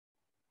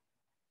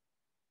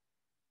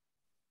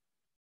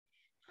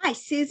Hi,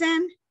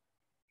 Susan,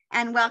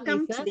 and Hi,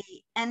 welcome to Lisa.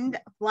 the End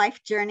of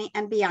Life Journey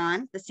and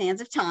Beyond, the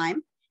Sands of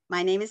Time.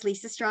 My name is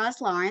Lisa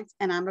Strahs-Lorenc,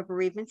 and I'm a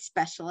bereavement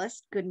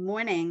specialist. Good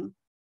morning.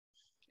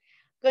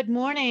 Good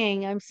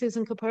morning. I'm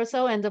Susan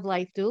Capurso, End of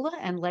Life Doula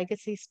and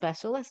Legacy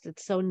Specialist.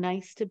 It's so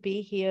nice to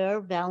be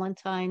here,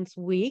 Valentine's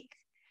week,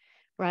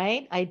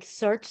 right? I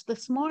searched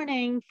this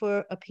morning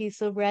for a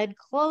piece of red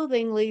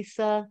clothing,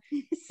 Lisa.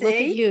 Look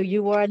at See? you.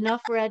 You wore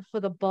enough red for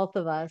the both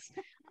of us.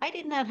 I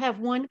did not have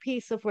one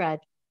piece of red.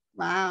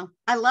 Wow.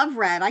 I love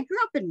red. I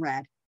grew up in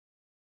red.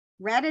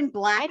 Red and I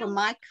black were don't,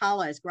 my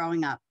colors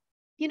growing up.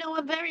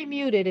 I'm very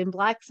muted in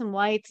blacks and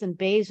whites and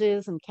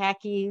beiges and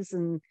khakis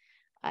and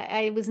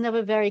I was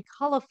never very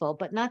colorful,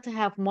 but not to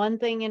have one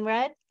thing in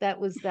red, that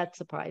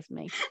surprised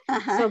me.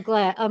 Uh-huh. So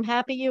glad. I'm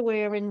happy you're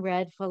wearing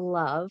red for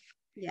love.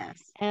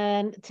 Yes.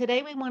 And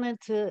today we wanted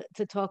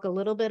to talk a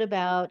little bit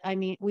about,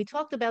 we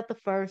talked about the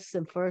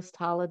first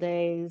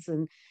holidays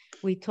and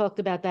we talked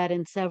about that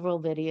in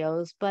several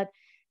videos, but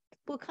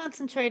we're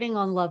concentrating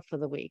on love for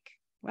the week,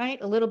 right?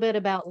 A little bit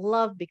about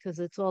love because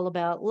it's all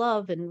about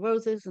love and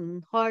roses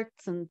and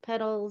hearts and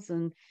petals,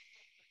 and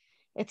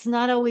it's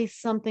not always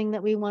something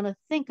that we want to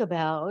think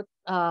about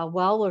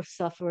while we're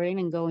suffering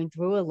and going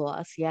through a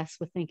loss. Yes,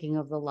 we're thinking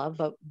of the love,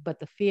 but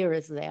the fear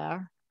is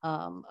there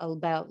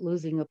about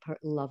losing a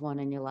loved one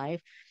in your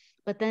life.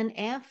 But then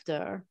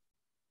after,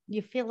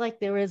 you feel like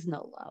there is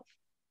no love.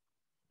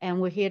 And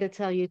we're here to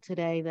tell you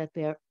today that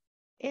there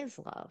is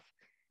love.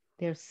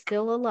 There's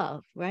still a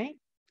love, right?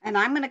 And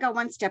I'm going to go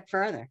one step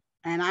further.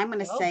 And I'm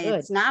going to Oh, say good.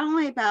 it's not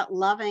only about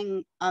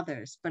loving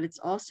others, but it's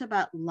also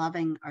about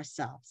loving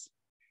ourselves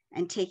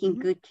and taking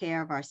Hmm. good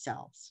care of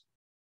ourselves.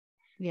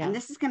 And Yeah.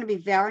 this is going to be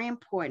very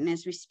important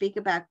as we speak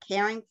about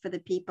caring for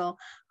the people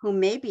who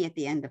may be at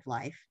the end of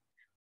life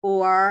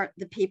or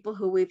the people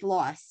who we've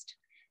lost,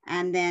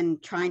 and then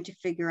trying to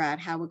figure out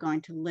how we're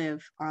going to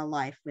live our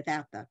life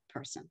without that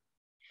person.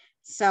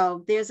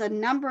 So there's a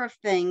number of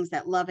things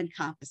that love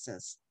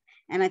encompasses.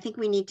 And I think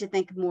we need to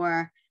think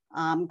more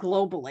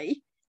globally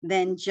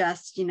than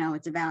just,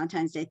 it's a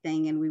Valentine's Day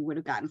thing and we would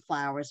have gotten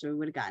flowers or we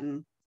would have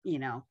gotten,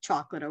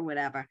 chocolate or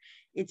whatever.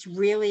 It's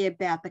really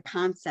about the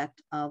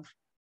concept of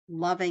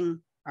loving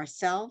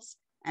ourselves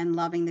and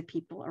loving the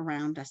people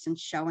around us and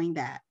showing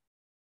that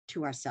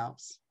to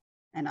ourselves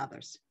and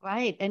others.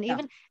 Right.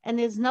 So, And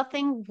there's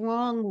nothing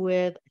wrong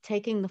with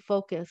taking the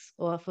focus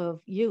off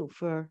of you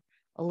for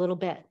a little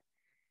bit.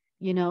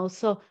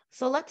 So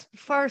let's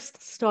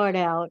first start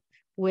out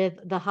with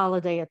the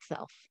holiday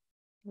itself,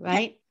 okay.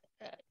 right?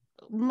 Uh,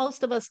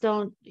 Most of us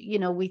don't,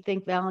 we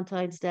think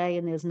Valentine's Day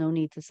and there's no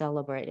need to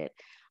celebrate it.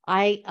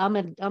 I'm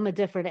a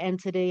different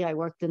entity. I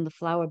worked in the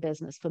flower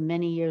business for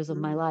many years of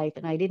my Mm, life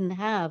and I didn't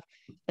have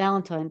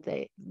Valentine's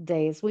Day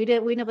days. We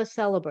never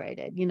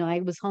celebrated. I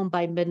was home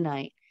by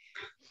midnight.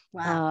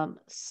 wow.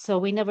 So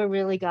we never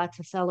really got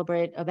to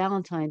celebrate a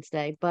Valentine's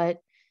Day, but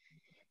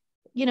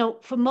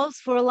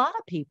for a lot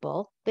of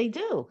people, they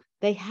do.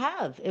 They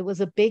have. It was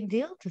a big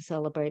deal to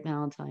celebrate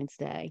Valentine's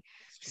Day.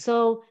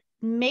 So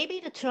maybe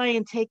to try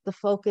and take the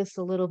focus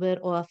a little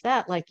bit off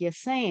that, like you're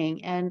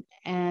saying,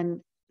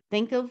 and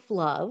think of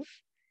love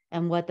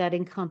and what that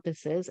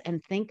encompasses,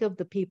 and think of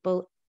the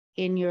people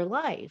in your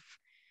life.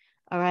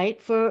 All right.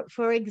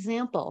 For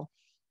example,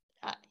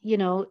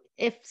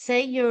 if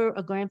say you're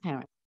a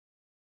grandparent,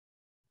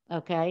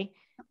 okay,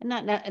 and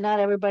not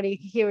everybody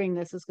hearing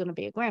this is going to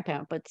be a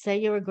grandparent, but say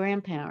you're a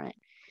grandparent.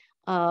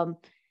 Um,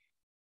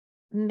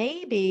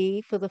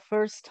 Maybe for the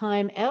first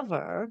time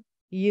ever,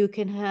 you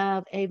can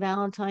have a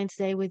Valentine's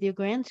Day with your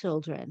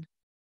grandchildren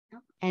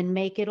and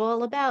make it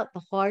all about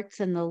the hearts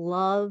and the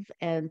love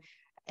and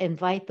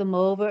invite them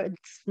over.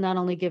 It's not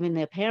only giving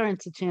their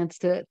parents a chance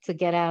to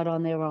get out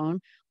on their own,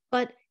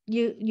 but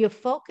your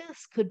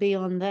focus could be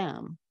on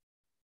them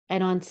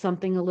and on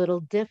something a little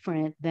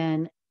different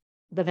than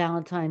the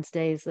Valentine's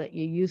days that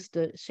you're used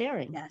to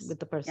sharing Yes. with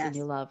the person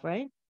you Yes. love,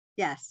 right?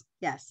 Yes,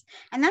 yes.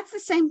 And that's the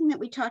same thing that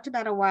we talked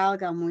about a while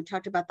ago when we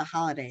talked about the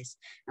holidays.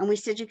 And we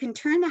said you can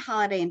turn the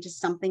holiday into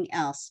something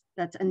else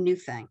that's a new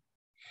thing.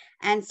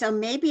 And so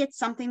maybe it's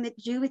something that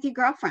you do with your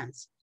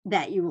girlfriends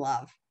that you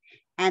love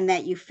and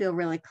that you feel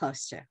really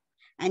close to.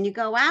 And you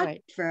go out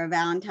Right. for a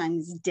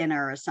Valentine's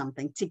dinner or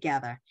something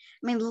together.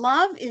 I mean,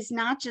 love is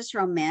not just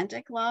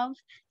romantic love.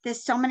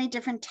 There's so many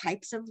different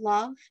types of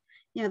love.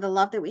 The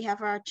love that we have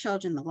for our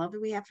children, the love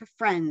that we have for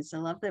friends, the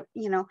love that,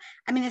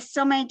 there's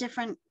so many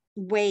different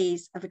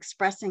ways of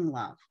expressing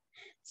love.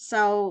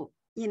 So,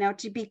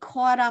 to be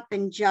caught up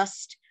in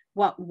just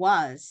what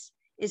was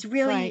is Right.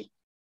 really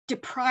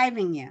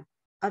depriving you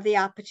of the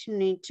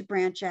opportunity to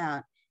branch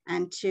out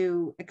and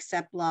to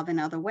accept love in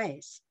other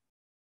ways.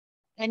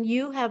 And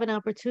you have an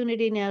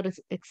opportunity now to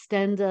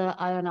extend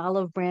an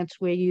olive branch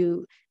where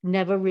you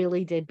never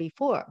really did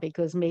before,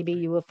 because maybe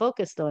you were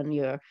focused on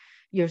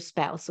your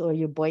spouse or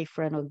your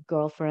boyfriend or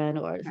girlfriend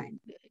or Right.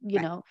 you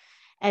Right. know,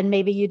 and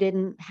maybe you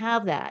didn't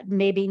have that.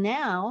 Maybe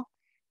now,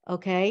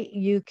 okay,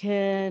 you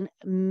can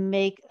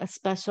make a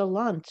special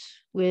lunch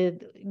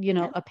with,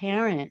 Yeah. a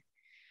parent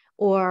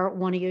or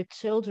one of your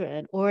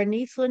children or a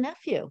niece or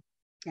nephew.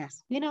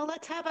 Yes.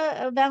 Let's have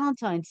a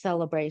Valentine's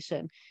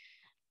celebration.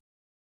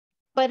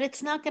 But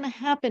it's not going to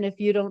happen if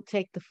you don't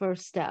take the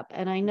first step.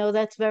 And I know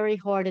that's very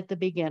hard at the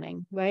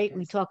beginning, right? It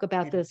We is. talk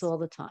about It this is. all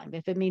the time.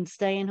 If it means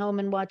staying home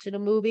and watching a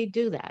movie,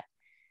 do that.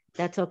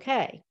 That's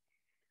okay.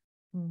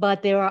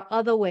 But there are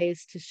other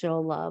ways to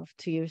show love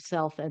to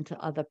yourself and to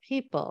other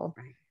people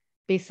Right.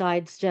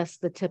 besides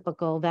just the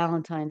typical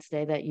Valentine's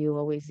Day that you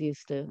always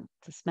used to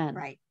spend.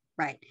 Right.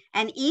 Right.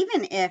 And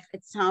even if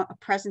it's not a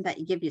present that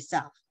you give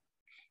yourself,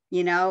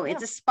 Yeah.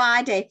 it's a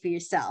spa day for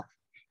yourself,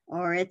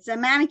 or it's a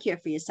manicure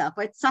for yourself,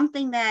 or it's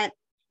something that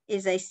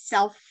is a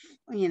self,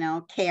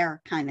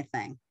 care kind of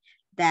thing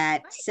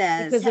that Right.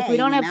 says, Because if hey, we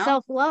don't have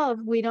self-love,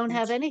 we don't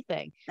have that's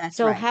anything. that's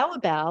So right. how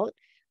about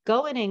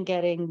going and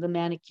getting the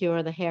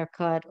manicure, the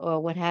haircut, or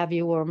what have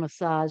you, or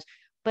massage?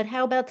 But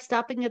how about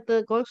stopping at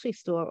the grocery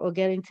store or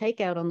getting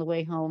takeout on the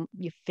way home,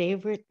 your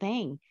favorite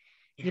thing?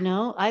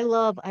 Yeah.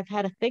 I've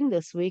had a thing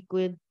this week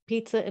with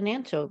pizza and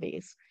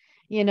anchovies,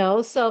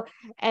 so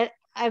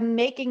I'm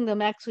making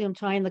them actually, I'm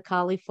trying the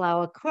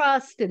cauliflower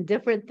crust and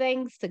different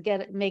things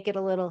to make it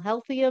a little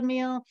healthier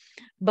meal,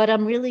 but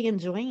I'm really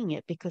enjoying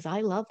it because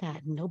I love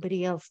that and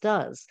nobody else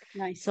does.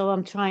 Nice. So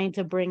I'm trying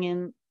to bring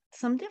in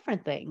some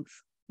different things,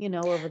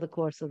 over the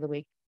course of the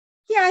week.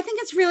 Yeah, I think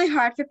it's really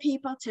hard for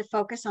people to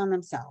focus on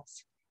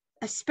themselves,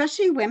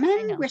 especially women.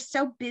 I know. We're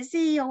so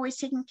busy, always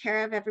taking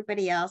care of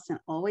everybody else and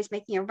always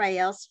making everybody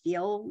else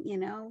feel,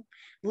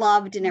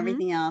 loved and Hmm.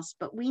 everything else.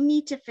 But we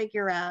need to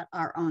figure out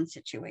our own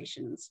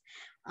situations.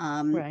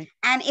 Right.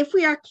 And if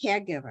we are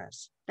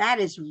caregivers, that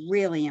is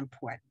really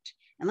important.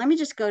 And let me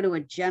just go to a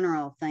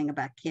general thing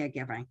about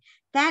caregiving.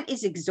 That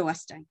is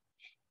exhausting.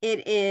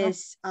 It Oh,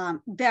 is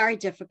very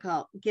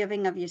difficult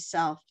giving of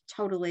yourself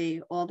totally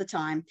all the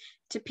time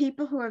to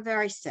people who are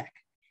very sick.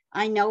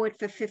 I know it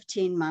for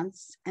 15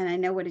 months, and I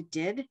know what it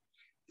did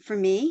for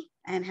me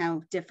and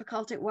how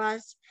difficult it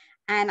was.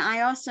 And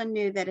I also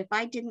knew that if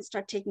I didn't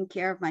start taking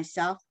care of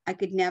myself, I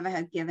could never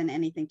have given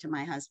anything to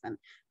my husband,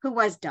 who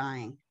was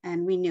dying,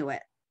 and we knew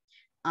it.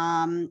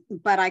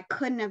 But I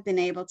couldn't have been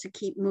able to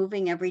keep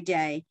moving every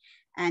day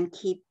and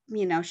keep,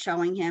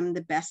 showing him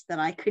the best that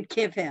I could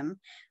give him,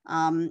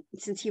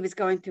 since he was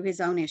going through his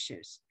own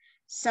issues.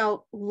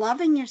 So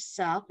loving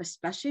yourself,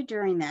 especially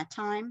during that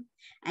time,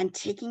 and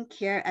taking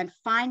care and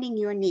finding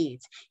your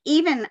needs.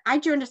 Even I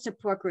joined a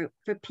support group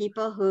for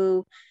people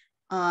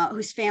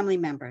whose family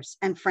members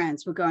and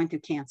friends were going through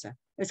cancer.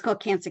 It was called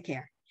Cancer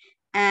Care.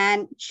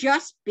 And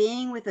just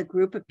being with a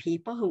group of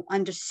people who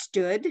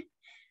understood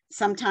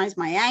sometimes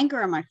my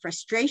anger or my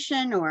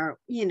frustration or,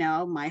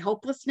 my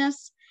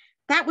hopelessness,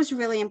 that was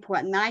really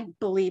important. I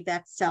believe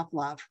that's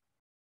self-love,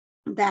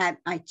 that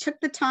I took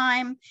the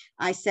time.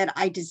 I said,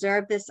 I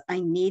deserve this. I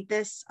need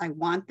this. I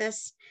want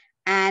this.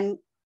 And,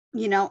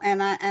 and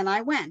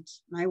I went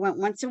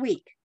once a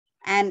week.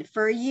 And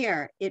for a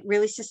year, it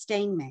really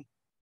sustained me.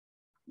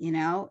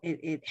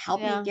 It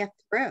helped me yeah. get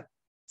through.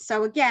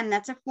 So again,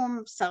 that's a form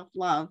of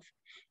self-love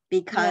Yeah.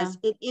 because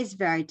it is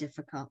very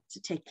difficult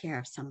to take care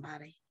of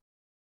somebody.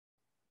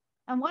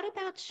 And what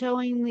about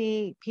showing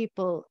the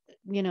people,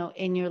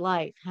 in your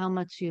life how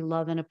much you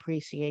love and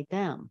appreciate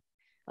them?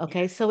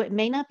 Okay, Yes. so it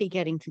may not be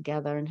getting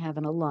together and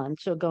having a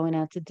lunch or going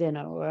out to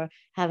dinner or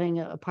having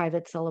a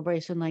private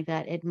celebration like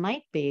that. It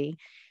might be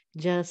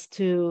just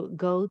to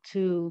go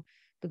to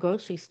the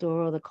grocery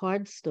store or the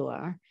card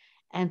store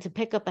and to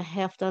pick up a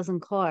half dozen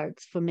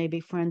cards for maybe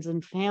friends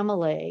and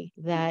family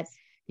that Yes.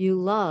 you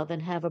love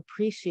and have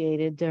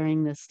appreciated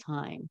during this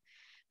time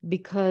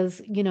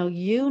because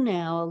you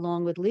now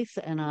along with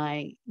Lisa and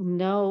I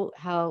know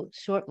how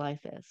short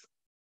life is,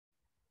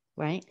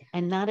 right?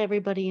 And not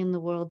everybody in the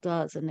world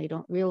does, and they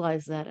don't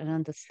realize that and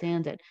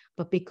understand it.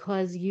 But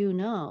because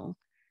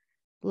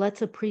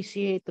let's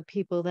appreciate the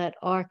people that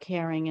are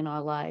caring in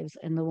our lives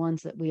and the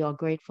ones that we are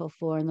grateful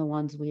for and the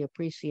ones we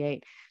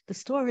appreciate. The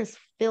store is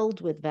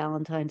filled with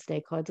Valentine's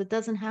Day cards. It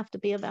doesn't have to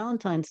be a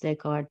Valentine's Day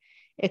card.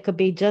 It could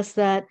be just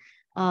that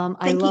I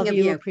Thinking love of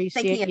you, you,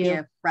 appreciate thinking of you,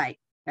 you. Right.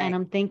 and Right.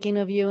 I'm thinking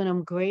of you and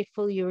I'm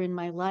grateful you're in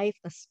my life,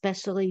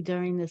 especially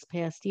during this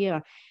past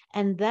year.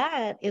 And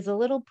that is a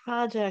little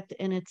project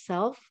in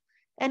itself.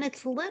 And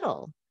it's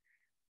little,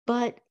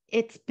 but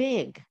it's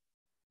big.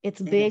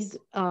 It's It big is.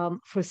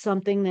 for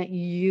something that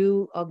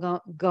you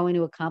are going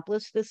to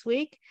accomplish this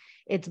week.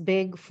 It's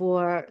big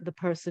for the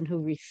person who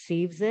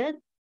receives it.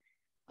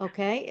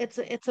 Okay,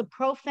 it's a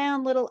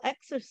profound little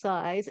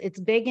exercise. It's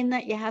big in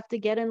that you have to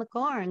get in the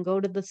car and go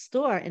to the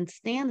store and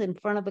stand in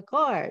front of the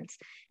cards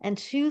and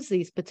choose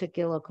these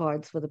particular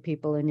cards for the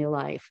people in your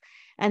life.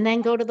 And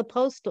then go to the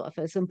post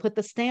office and put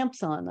the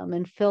stamps on them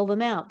and fill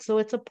them out. So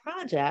it's a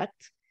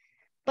project,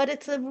 but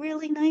it's a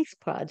really nice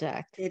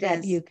project It that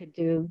is. you could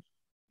do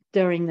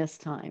during this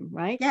time,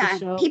 right? To Yeah.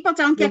 show People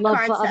don't your get love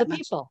for cards other that much.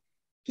 people.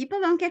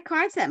 People don't get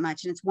cards that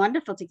much. And it's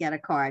wonderful to get a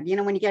card.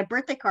 When you get a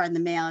birthday card in the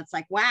mail, it's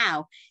like,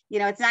 wow,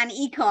 it's not an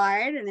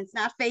e-card and it's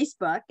not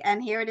Facebook.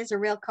 And here it is, a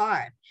real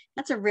card.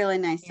 That's a really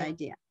nice Yeah.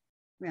 idea.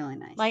 Really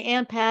My nice.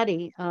 Aunt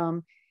Patty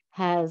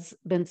has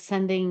been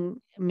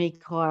sending me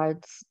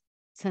cards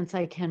since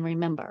I can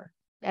remember.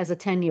 as a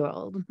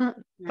 10-year-old,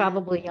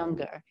 probably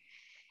younger.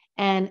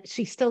 And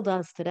she still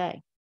does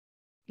today,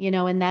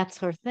 and that's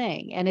her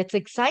thing. And it's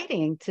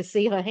exciting to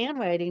see her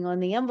handwriting on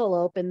the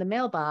envelope in the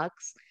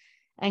mailbox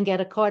and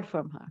get a card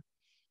from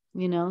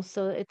her,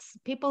 So it's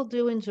people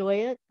do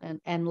enjoy it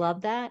and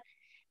love that.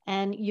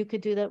 And you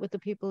could do that with the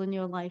people in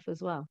your life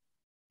as well.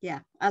 Yeah,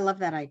 I love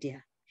that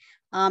idea.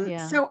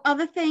 Yeah. So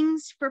other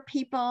things for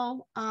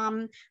people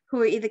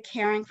who are either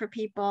caring for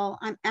people,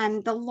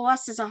 and the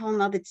loss is a whole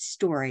nother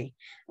story,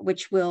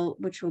 which we'll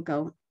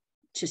go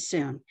to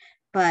soon.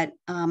 But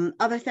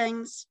other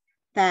things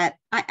that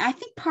I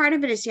think part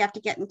of it is you have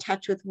to get in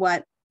touch with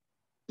what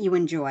you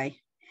enjoy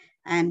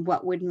and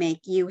what would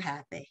make you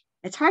happy.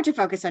 It's hard to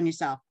focus on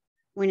yourself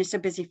when you're so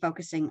busy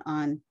focusing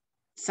on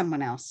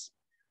someone else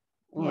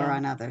or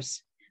on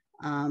others.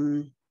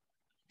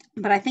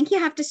 But I think you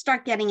have to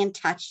start getting in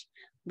touch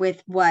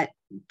with what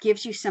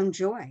gives you some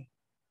joy,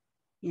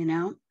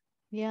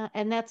 Yeah,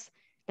 and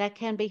that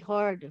can be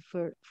hard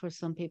for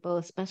some people,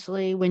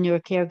 especially when you're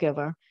a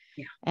caregiver.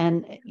 Yeah.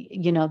 And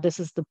this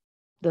is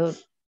the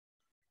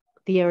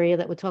area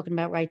that we're talking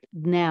about right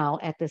now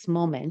at this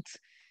moment,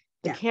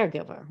 the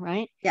caregiver,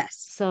 right?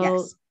 Yes. So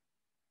yes.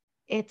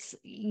 It's,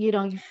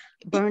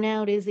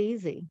 burnout is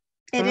easy.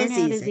 It is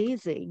Burnout is easy.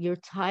 easy. You're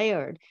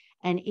tired.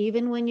 And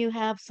even when you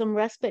have some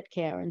respite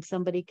care and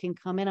somebody can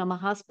come in, I'm a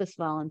hospice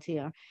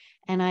volunteer,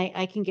 and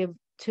I can give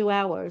 2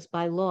 hours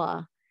by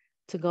law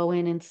to go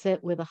in and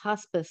sit with a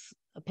hospice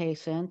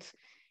patient.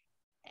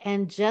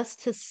 And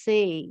just to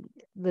see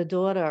the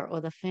daughter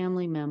or the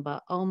family member,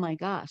 oh my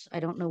gosh,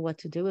 I don't know what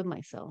to do with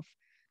myself.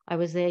 I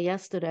was there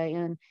yesterday,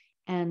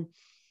 and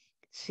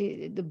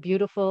the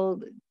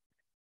beautiful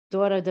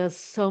daughter does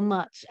so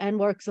much and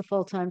works a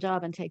full-time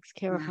job and takes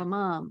care of her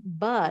mom.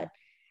 But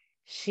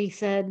she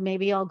said,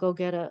 maybe I'll go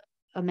get a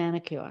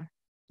manicure.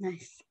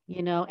 Nice.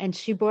 And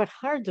she brought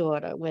her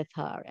daughter with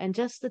her. And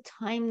just the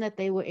time that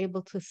they were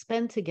able to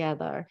spend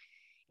together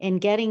in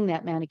getting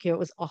that manicure, it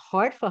was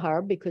hard for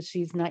her because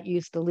she's not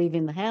used to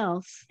leaving the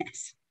house.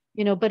 Yes.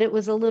 But it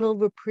was a little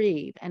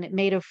reprieve and it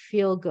made her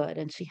feel good.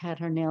 And she had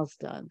her nails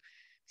done.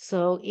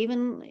 So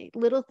even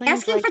little things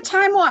asking like for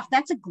time off,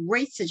 that's a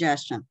great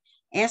suggestion.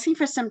 Asking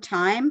for some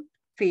time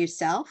for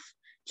yourself,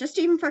 just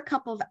even for a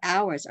couple of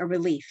hours, a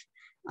relief.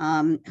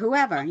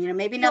 Whoever,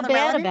 maybe feel another bad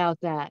relative. about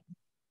that.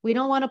 We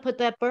don't want to put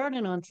that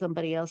burden on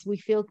somebody else. We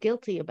feel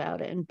guilty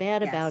about it and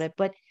bad about it,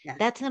 but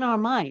that's in our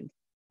mind.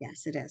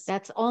 Yes, it is.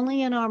 That's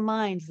only in our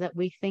minds that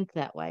we think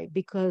that way,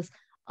 because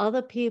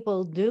other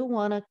people do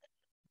want to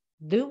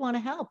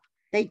help.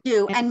 They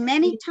do. And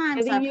many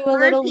times I've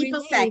heard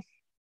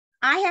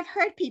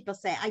people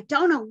say, I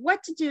don't know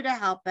what to do to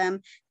help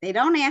them. They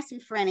don't ask me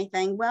for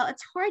anything. Well,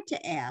 it's hard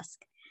to ask,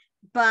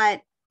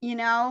 but they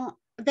don't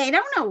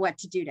know what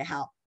to do to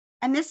help.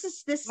 And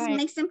this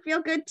makes them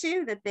feel good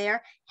too, that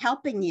they're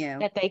helping you.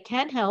 That they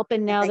can help,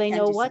 and now they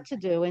know what to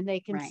do, and they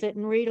can sit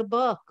and read a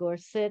book or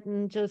sit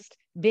and just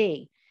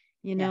be,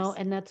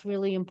 and that's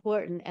really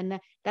important. And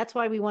that's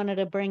why we wanted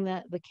to bring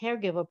the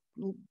caregiver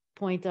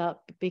point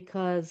up,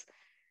 because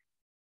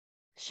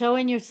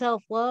showing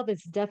yourself love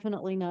is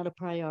definitely not a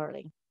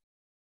priority.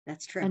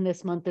 That's true. And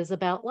this month is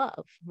about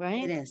love,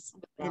 right? It is.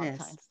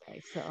 Valentine's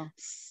Day. So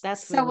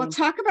that's so we'll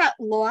talk about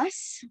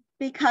loss,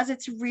 because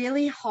it's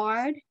really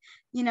hard.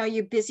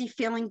 You're busy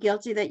feeling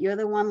guilty that you're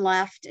the one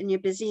left, and you're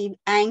busy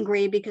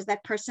angry because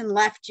that person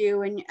left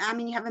you. And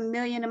you have a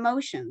million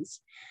emotions,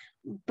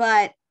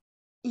 but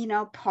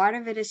part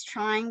of it is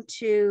trying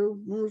to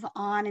move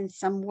on in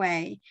some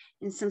way,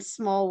 in some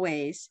small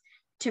ways,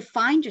 to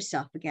find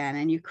yourself again,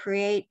 and you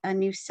create a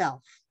new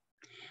self.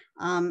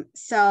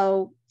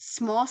 So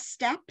small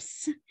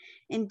steps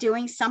in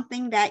doing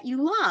something that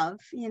you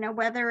love,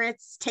 whether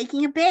it's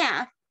taking a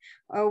bath,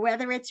 or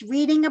whether it's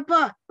reading a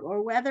book,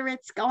 or whether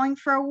it's going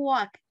for a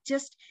walk,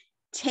 just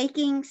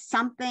taking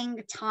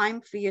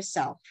time for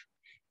yourself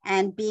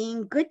and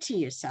being good to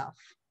yourself,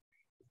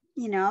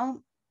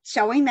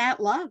 showing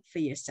that love for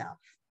yourself.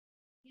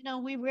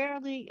 We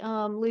rarely,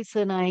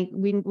 Lisa and I,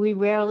 we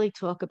rarely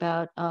talk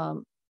about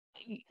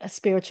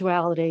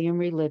spirituality and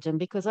religion,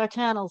 because our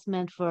channel's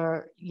meant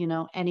for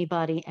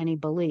anybody, any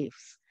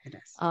beliefs. It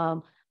is.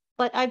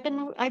 But I've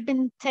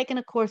been taking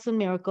a course in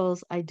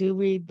miracles. I do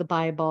read the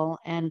Bible,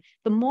 and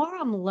the more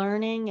I'm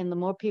learning and the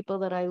more people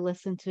that I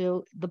listen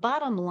to, the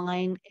bottom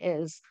line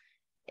is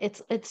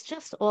it's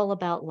just all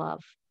about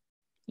love.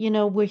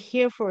 We're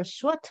here for a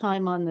short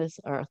time on this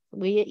earth.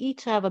 We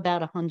each have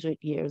about 100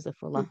 years if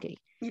we're lucky.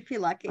 If you're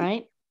lucky.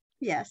 Right?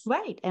 Yes.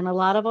 Right. And a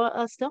lot of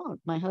us don't.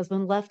 My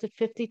husband left at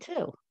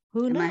 52.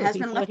 Who knew? My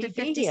husband left at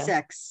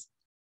 56.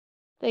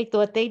 They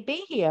thought they'd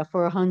be here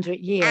for 100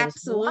 years.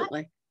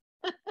 Absolutely.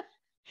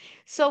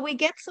 So we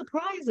get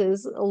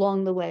surprises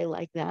along the way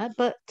like that.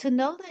 But to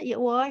know that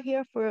you are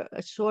here for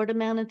a short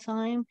amount of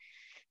time,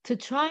 to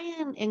try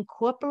and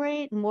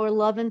incorporate more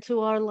love into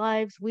our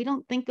lives, we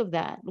don't think of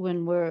that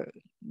when we're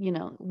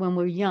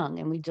young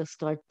and we just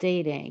start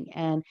dating.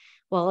 And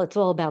well, it's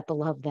all about the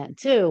love then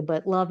too,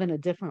 but love in a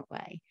different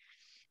way.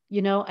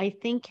 I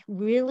think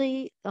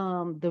really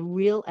the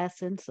real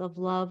essence of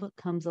love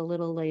comes a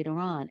little later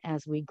on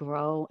as we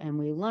grow and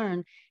we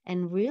learn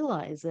and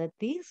realize that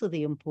these are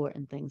the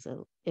important things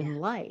in Yeah.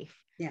 life.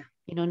 Yeah.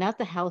 Not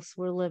the house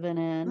we're living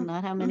in,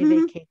 not how many Mm-hmm.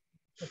 vacations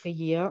you took a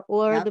year,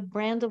 or Yep. the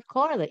brand of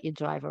car that you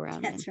drive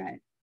around in, That's right.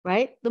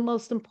 right? The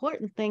most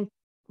important thing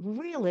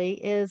really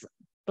is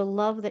the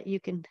love that you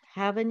can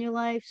have in your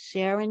life,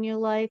 share in your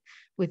life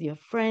with your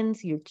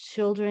friends, your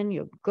children,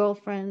 your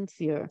girlfriends,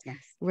 your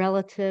Yes.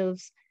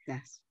 relatives.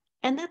 Yes.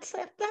 And that's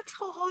a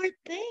hard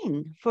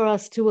thing for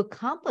us to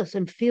accomplish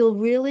and feel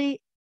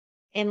really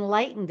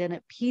enlightened and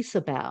at peace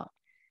about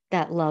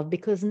that love,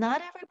 because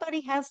not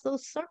everybody has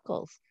those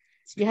circles.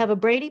 It's You true. have a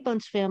Brady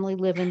Bunch family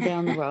living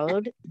down the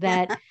road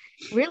that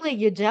really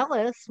you're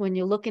jealous when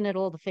you're looking at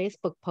all the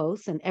Facebook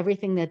posts and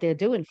everything that they're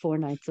doing 4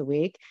 nights a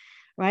week,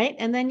 right?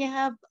 And then you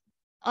have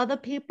other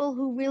people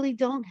who really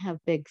don't have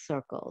big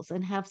circles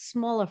and have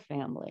smaller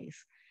families.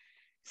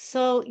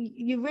 So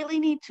you really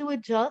need to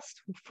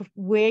adjust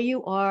where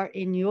you are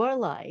in your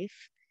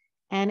life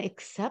and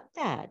accept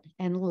that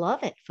and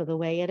love it for the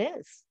way it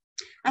is,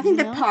 I you think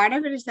that know? part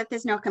of it is that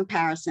there's no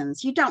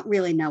comparisons. You don't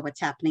really know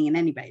what's happening in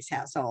anybody's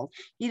household.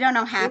 You don't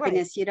know You're right.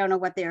 happiness. You don't know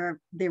what they're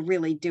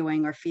really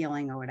doing or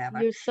feeling or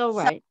whatever. You're so So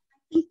right. I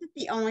think that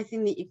the only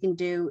thing that you can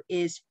do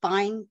is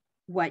find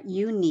what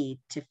you need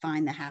to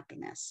find the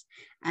happiness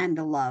and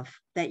the love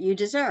that you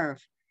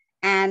deserve.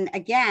 And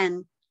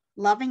again,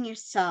 loving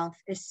yourself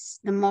is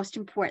the most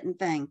important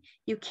thing.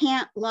 You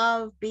can't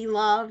love, be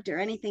loved, or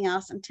anything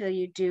else until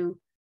you do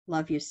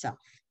love yourself,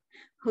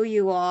 who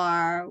you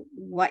are,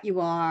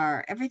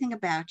 everything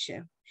about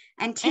you,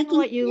 and And taking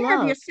what you care of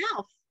love.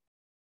 yourself.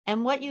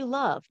 And what you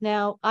love.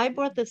 Now, I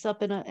brought this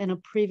up in a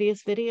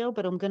previous video,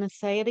 but I'm going to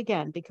say it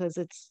again because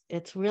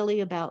it's really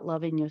about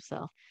loving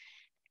yourself.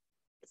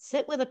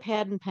 Sit with a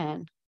pad and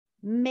pen.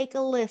 Make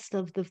a list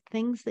of the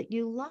things that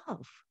you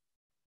love.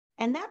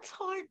 And that's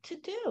hard to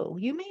do.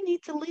 You may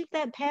need to leave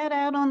that pad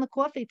out on the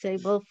coffee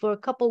table for a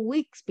couple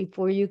weeks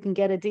before you can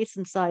get a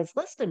decent sized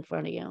list in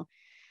front of you.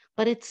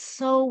 But it's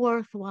so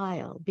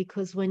worthwhile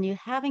because when you're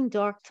having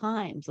dark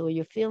times or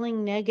you're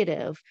feeling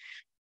negative,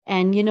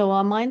 and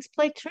our minds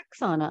play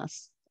tricks on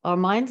us. Our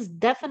minds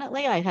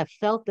definitely, I have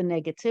felt the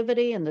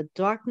negativity and the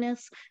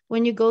darkness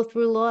when you go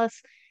through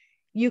loss.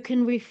 You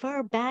can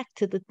refer back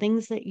to the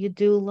things that you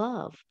do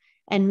love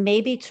and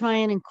maybe try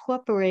and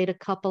incorporate a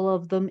couple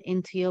of them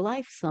into your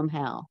life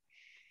somehow.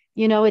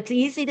 It's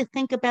easy to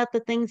think about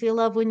the things you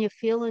love when you're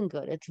feeling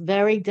good. It's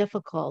very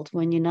difficult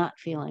when you're not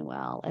feeling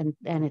well and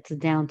it's a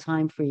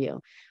downtime for you.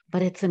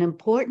 But it's an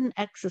important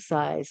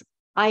exercise,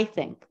 I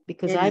think,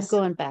 because It I've is.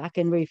 gone back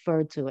and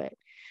referred to it.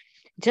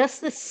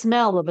 Just the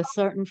smell of a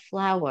certain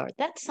flower,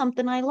 that's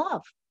something I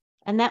love.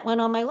 And that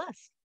went on my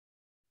list.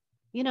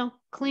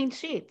 Clean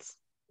sheets.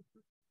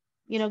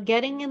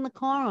 Getting in the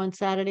car on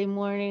Saturday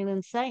morning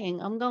and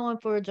saying, I'm going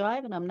for a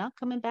drive and I'm not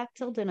coming back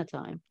till dinner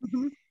time.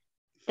 Mhm.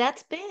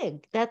 That's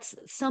big. That's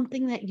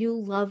something that you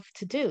love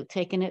to do.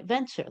 Take an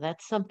adventure.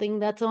 That's something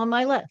that's on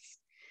my list.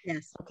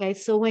 Yes. Okay.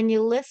 So when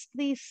you list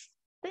these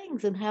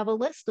things and have a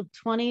list of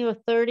 20 or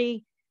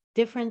 30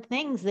 different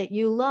things that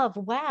you love,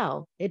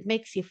 wow, it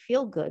makes you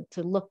feel good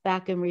to look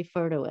back and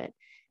refer to it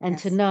and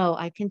to Yes. know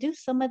I can do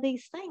some of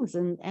these things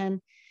and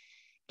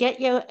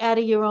get you out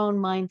of your own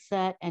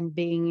mindset and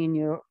being in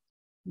your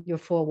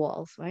four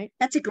walls, right?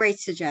 That's a great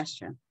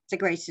suggestion. It's a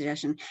great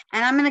suggestion.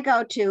 And I'm going to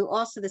go to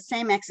also the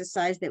same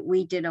exercise that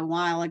we did a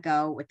while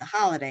ago with the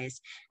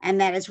holidays.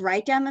 And that is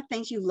write down the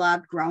things you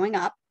loved growing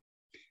up.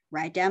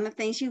 Write down the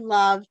things you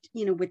loved,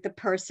 with the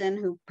person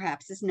who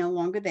perhaps is no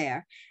longer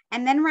there.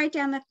 And then write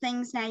down the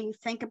things now you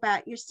think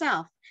about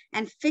yourself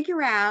and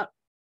figure out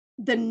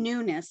the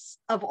newness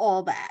of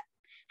all that.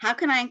 How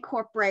can I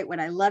incorporate what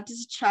I loved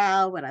as a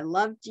child, what I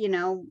loved,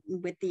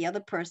 with the other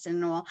person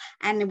and all,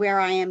 and where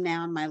I am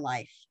now in my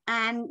life?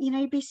 And,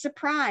 you'd be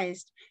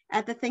surprised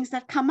at the things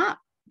that come up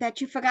that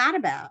you forgot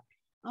about.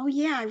 Oh,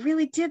 yeah, I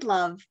really did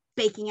love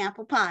baking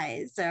apple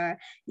pies or,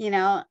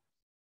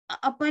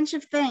 a bunch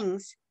of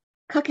things.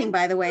 Cooking, And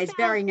by the way, think is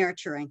about, very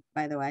nurturing,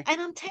 by the way.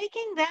 and I'm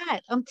taking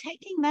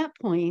that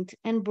point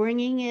and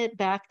bringing it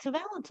back to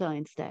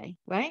Valentine's Day,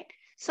 right?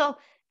 So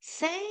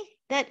say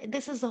that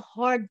this is a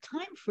hard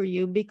time for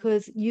you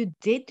because you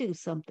did do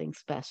something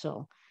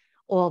special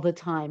all the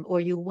time, or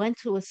you went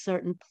to a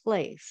certain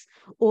place,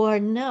 or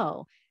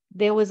no,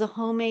 there was a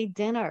homemade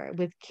dinner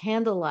with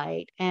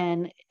candlelight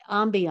and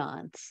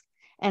ambiance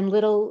and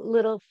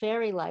little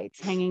fairy lights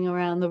hanging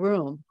around the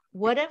room.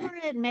 Whatever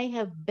it may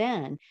have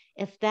been,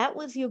 if that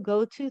was your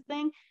go-to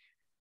thing,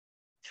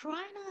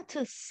 try not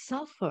to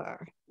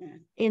suffer Yeah.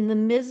 in the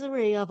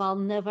misery of I'll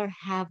never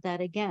have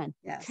that again.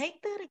 Yes. Take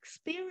that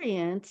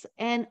experience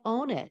and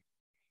own it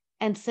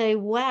and say,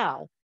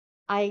 wow,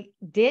 I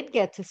did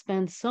get to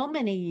spend so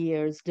many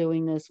years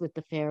doing this with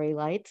the fairy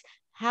lights.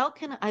 How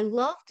can I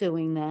love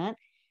doing that?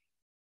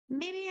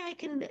 Maybe I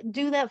can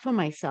do that for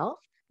myself.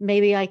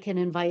 Maybe I can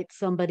invite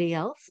somebody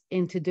else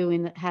into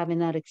doing that, having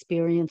that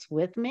experience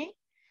with me.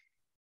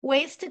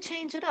 Ways to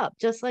change it up,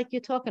 just like you're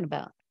talking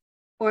about.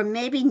 Or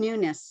maybe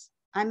newness.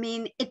 I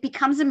mean, it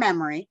becomes a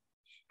memory,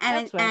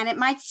 and That's right. it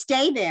might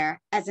stay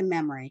there as a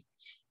memory.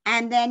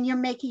 And then you're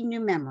making new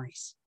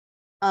memories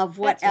of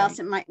what That's else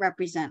right. it might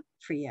represent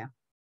for you.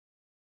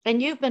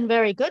 And you've been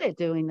very good at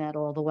doing that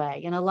all the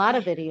way. In a lot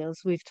of I,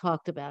 videos, we've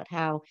talked about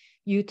how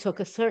you took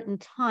a certain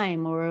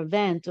time or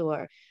event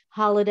or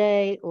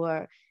holiday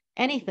or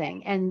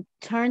anything and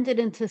turned it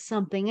into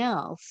something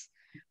else.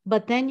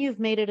 But then you've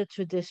made it a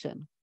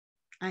tradition.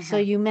 I So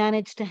have. you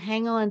manage to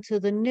hang on to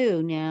the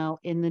new now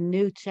in the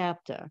new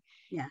chapter.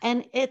 Yes.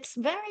 And it's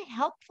very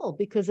helpful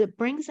because it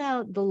brings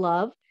out the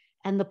love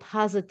and the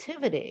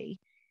positivity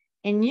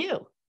in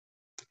you.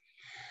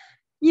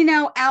 You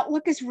know,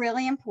 outlook is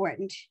really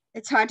important.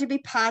 It's hard to be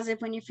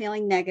positive when you're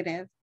feeling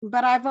negative.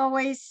 But I've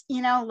always,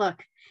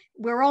 look,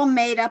 we're all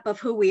made up of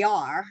who we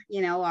are,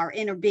 our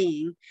inner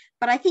being.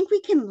 But I think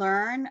we can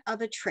learn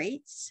other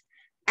traits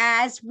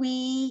as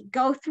we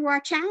go through our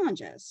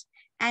challenges.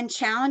 And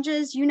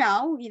challenges,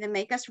 either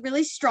make us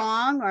really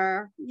strong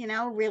or,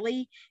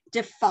 really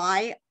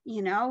defy,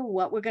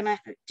 what we're going to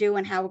do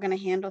and how we're going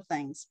to handle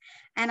things.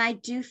 And I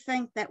do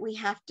think that we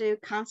have to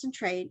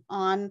concentrate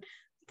on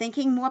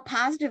thinking more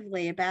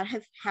positively about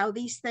how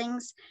these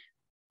things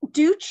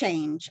do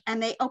change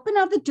and they open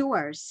other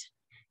doors.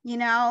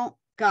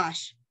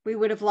 Gosh, we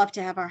would have loved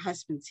to have our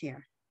husbands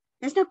here.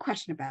 There's no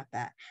question about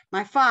that.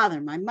 My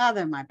father, my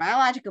mother, my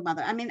biological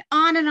mother, I mean,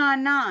 on and on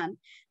and on.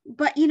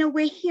 But,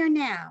 we're here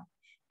now.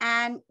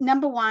 And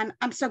number one,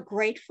 I'm so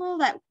grateful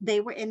that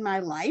they were in my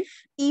life,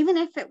 even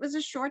if it was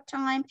a short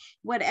time,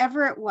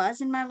 whatever it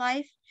was in my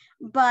life.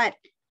 But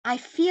I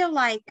feel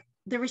like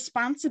the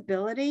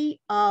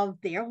responsibility of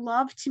their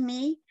love to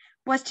me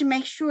was to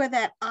make sure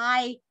that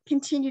I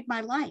continued my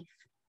life.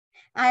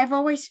 I have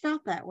always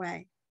felt that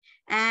way.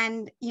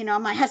 And,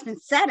 my husband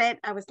said it,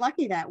 I was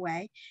lucky that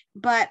way.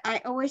 But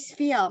I always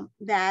feel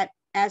that,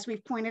 as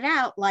we've pointed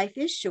out, life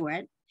is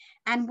short.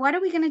 And what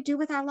are we going to do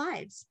with our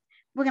lives?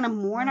 We're going to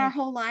mourn our Right.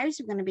 whole lives.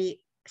 We're going to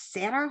be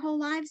sad our whole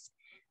lives.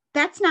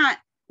 That's not,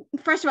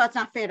 first of all, it's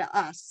not fair to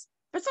us,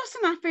 but it's also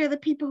not fair to the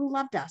people who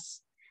loved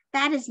us.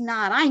 That is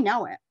not, I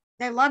know it.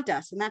 They loved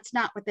us, and that's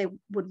not what they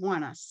would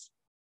want us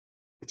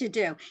to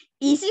do.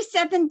 Easy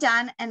said than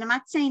done. And I'm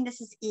not saying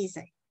this is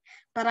easy,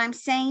 but I'm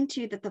saying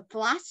to you that the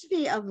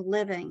philosophy of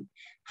living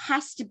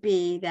has to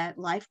be that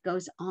life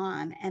goes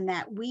on and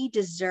that we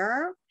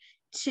deserve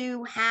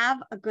to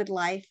have a good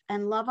life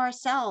and love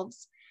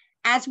ourselves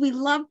as we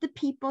love the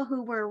people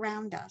who were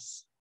around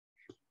us,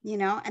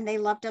 and they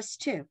loved us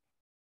too.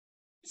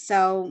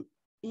 So,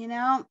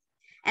 and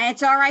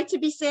it's all right to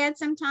be sad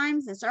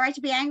sometimes. It's all right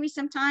to be angry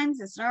sometimes.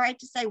 It's all right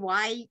to say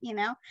why,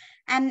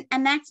 and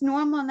that's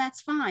normal and that's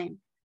fine.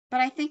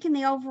 But I think in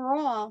the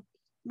overall,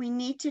 we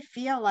need to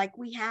feel like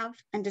we have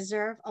and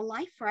deserve a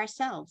life for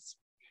ourselves.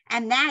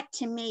 And that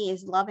to me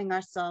is loving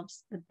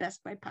ourselves the best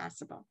way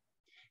possible.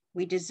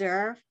 We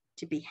deserve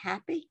to be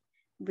happy.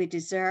 We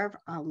deserve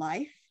a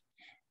life.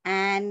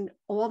 And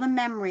all the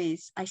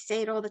memories, I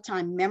say it all the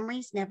time,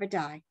 memories never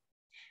die.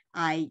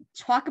 I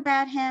talk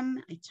about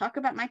him. I talk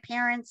about my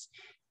parents.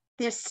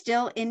 They're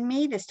still in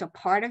me. They're still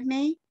part of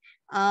me.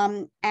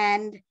 And,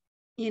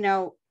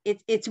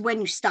 it's when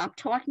you stop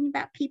talking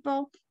about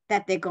people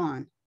that they're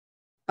gone,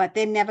 but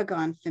they're never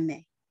gone for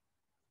me.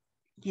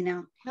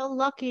 How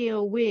lucky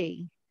are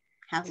we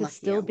How to lucky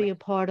still are be we? a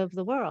part of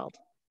the world,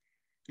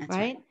 That's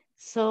right. right?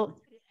 So,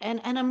 and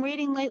I'm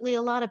reading lately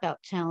a lot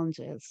about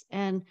challenges,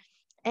 and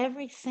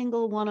every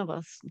single one of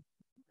us,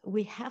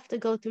 we have to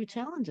go through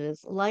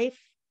challenges. Life,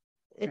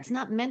 That's it's right.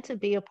 not meant to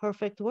be a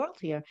perfect world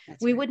here.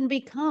 That's We right. wouldn't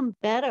become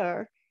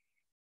better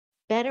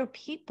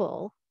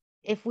people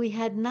if we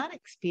had not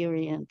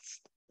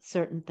experienced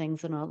certain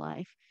things in our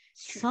life.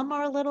 It's true. Some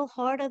are a little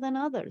harder than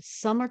others.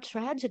 Some are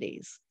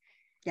tragedies.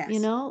 Yes.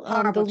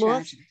 Horrible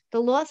The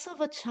loss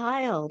tragedy. of a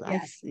child.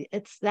 Yes.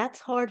 It's that's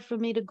hard for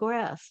me to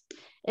grasp.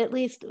 At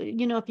least,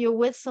 if you're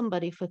with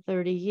somebody for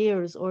 30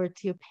 years or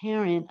it's your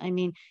parent, I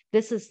mean,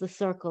 this is the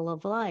circle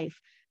of life.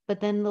 But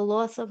then the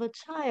loss of a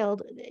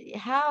child,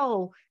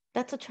 how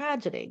that's a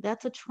tragedy.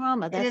 That's a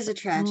trauma. It That's is a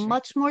tragedy.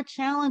 much more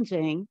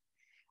challenging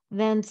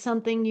than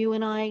something you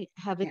and I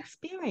have Yeah.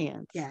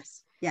 experienced.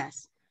 Yes.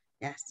 Yes.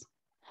 Yes.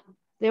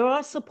 There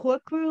are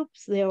support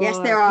groups, there Yes,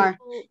 are there are.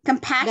 people that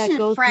Compassionate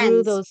go through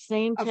friends those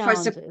same are for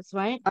challenges,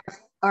 right?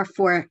 are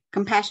for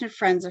compassionate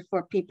friends are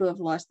for people who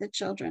have lost their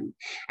children.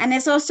 And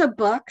there's also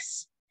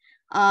books.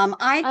 I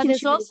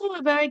There's contribute. also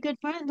a very good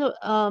friend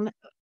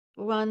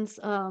who runs,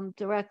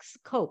 directs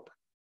Cope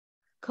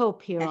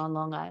here Okay. on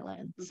Long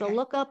Island. So Okay.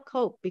 look up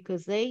Cope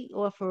because they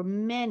offer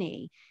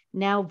many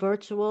now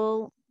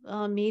virtual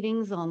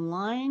meetings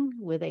online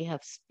where they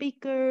have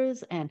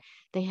speakers and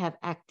they have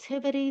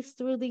activities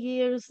through the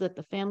years that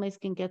the families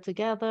can get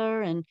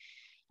together, and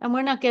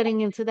we're not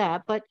getting into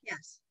that,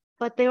 Yes.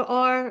 but there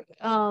are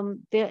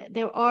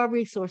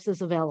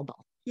resources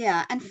available.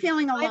 Yeah. And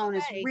feeling By the alone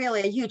is way,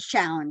 really a huge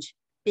challenge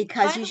by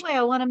because the way,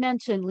 I want to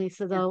mention,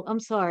 Lisa, yeah. though, I'm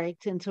sorry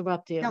to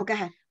interrupt No, you, go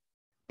ahead.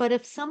 but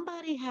if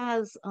somebody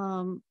has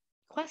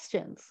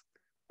questions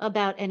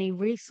about any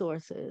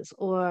resources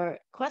or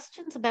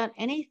questions about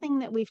anything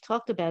that we've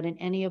talked about in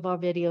any of our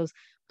videos,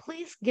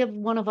 please give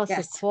one of us a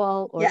Yes.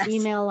 call or Yes.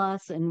 email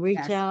us and reach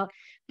Yes. out,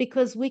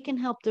 because we can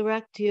help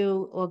direct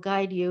you or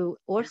guide you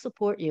or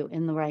support you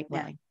in the right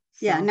Yeah. way.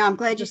 Yeah. So No, I'm I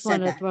glad you just said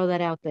wanted to that. throw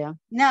that out there.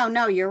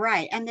 No, you're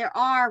right. And there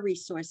are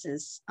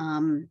resources,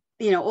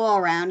 all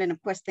around. And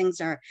of course, things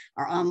are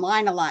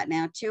online a lot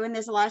now too. And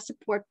there's a lot of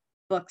support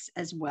books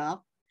as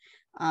well.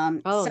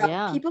 Oh, So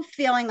yeah. people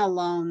feeling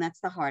alone, that's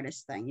the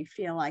hardest thing. You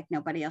feel like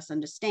nobody else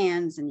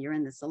understands and you're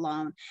in this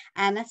alone.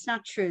 And that's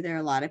not true. There are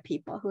a lot of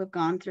people who have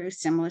gone through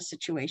similar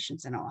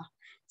situations and all.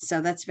 So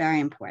that's very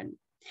important.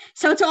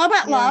 So it's all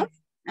about Yeah. love.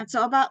 It's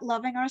all about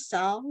loving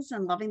ourselves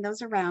and loving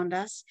those around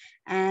us,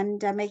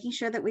 and making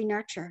sure that we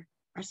nurture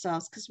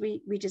ourselves, because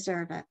we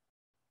deserve it.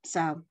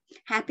 So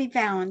happy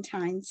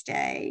Valentine's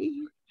Day.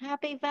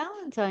 Happy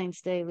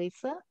Valentine's Day,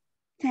 Lisa.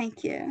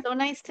 Thank you. So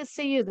nice to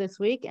see you this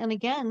week. And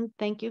again,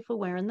 thank you for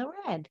wearing the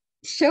red.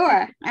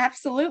 Sure,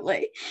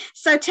 absolutely.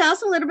 So tell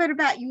us a little bit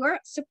about your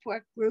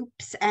support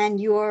groups and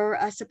your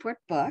support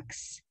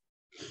books.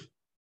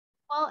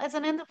 Well, as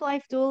an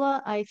end-of-life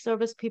doula, I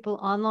service people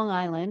on Long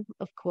Island,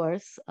 of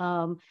course,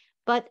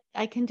 but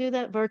I can do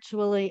that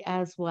virtually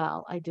as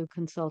well. I do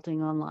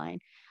consulting online.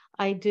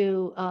 I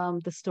do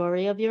the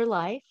story of your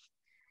life.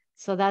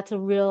 So that's a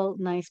real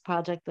nice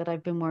project that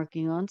I've been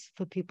working on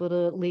for people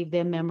to leave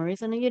their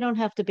memories. And you don't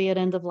have to be at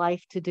end of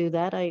life to do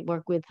that. I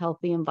work with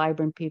healthy and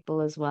vibrant people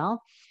as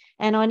well.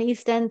 And on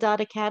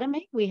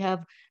eastend.academy, we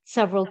have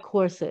several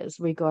courses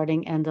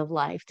regarding end of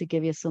life to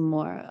give you some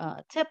more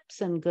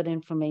tips and good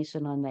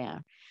information on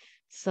there.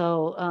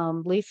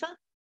 So, Lisa?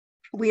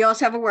 We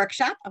also have a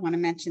workshop. I want to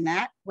mention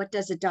that. What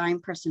does a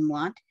dying person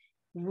want?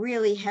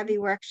 Really heavy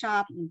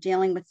workshop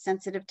dealing with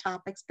sensitive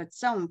topics, but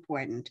so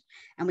important.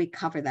 And we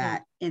cover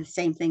that in the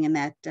same thing in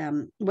that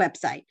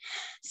website.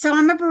 So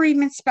I'm a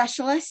bereavement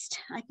specialist.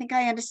 I think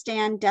I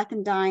understand death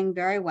and dying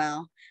very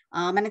well.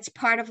 And it's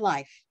part of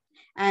life.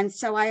 And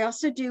so I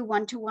also do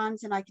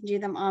one-to-ones, and I can do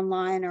them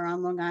online or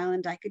on Long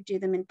Island. I could do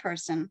them in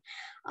person.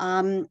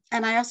 And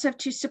I also have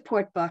 2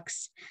 support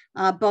books,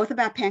 both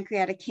about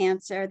pancreatic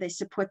cancer. They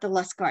support the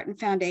Lustgarten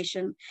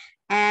Foundation.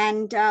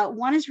 And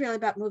one is really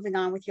about moving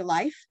on with your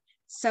life.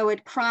 So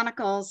it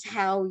chronicles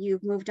how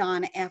you've moved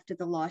on after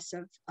the loss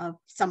of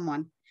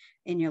someone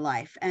in your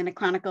life. And it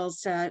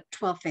chronicles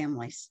 12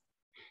 families.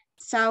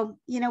 So,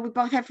 we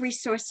both have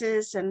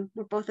resources and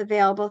we're both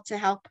available to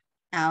help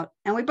out.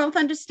 And we both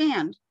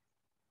understand.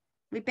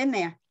 We've been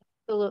there.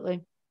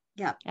 Absolutely.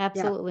 Yeah.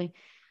 Absolutely.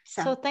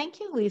 So So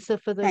thank you, Lisa,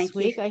 for this thank you.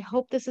 week. I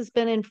hope this has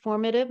been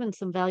informative and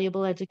some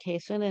valuable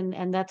education,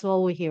 and that's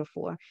all we're here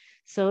for.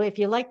 So if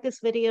you like this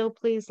video,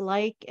 please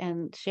like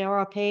and share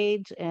our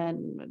page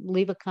and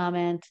leave a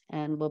comment,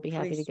 and we'll be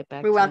happy to Please. get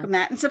back We to you. welcome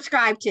that, and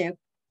subscribe too,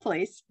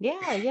 please.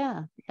 Yeah,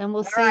 yeah. And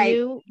we'll All see right.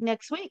 you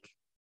next week.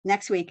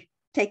 Next week.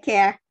 Take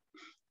care.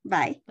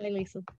 Bye. Bye, Lisa.